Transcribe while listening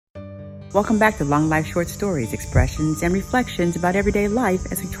Welcome back to Long Life Short Stories, expressions and reflections about everyday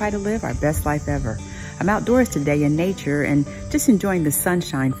life as we try to live our best life ever. I'm outdoors today in nature and just enjoying the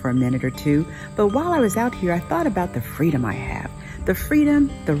sunshine for a minute or two. But while I was out here, I thought about the freedom I have. The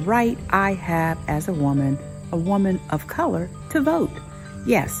freedom, the right I have as a woman of color, to vote.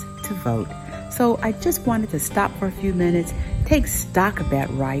 Yes, to vote. So I just wanted to stop for a few minutes, take stock of that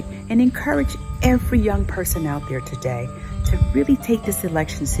right, and encourage every young person out there today to really take this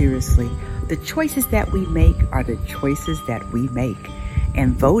election seriously. The choices that we make are the choices that we make.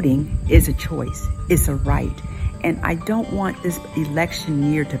 And voting is a choice. It's a right. And I don't want this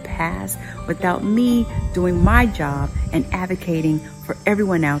election year to pass without me doing my job and advocating for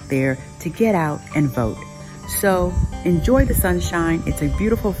everyone out there to get out and vote. So enjoy the sunshine. It's a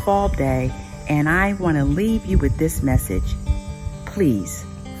beautiful fall day. And I want to leave you with this message. Please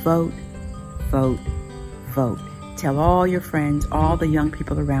vote, vote, vote. Tell all your friends, all the young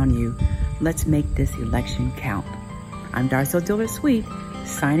people around you, let's make this election count. I'm Darcel Dillard-Sweet,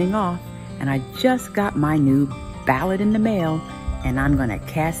 signing off, and I just got my new ballot in the mail, and I'm going to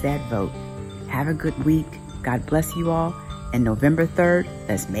cast that vote. Have a good week. God bless you all, and November 3rd,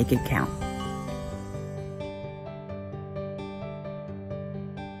 let's make it count.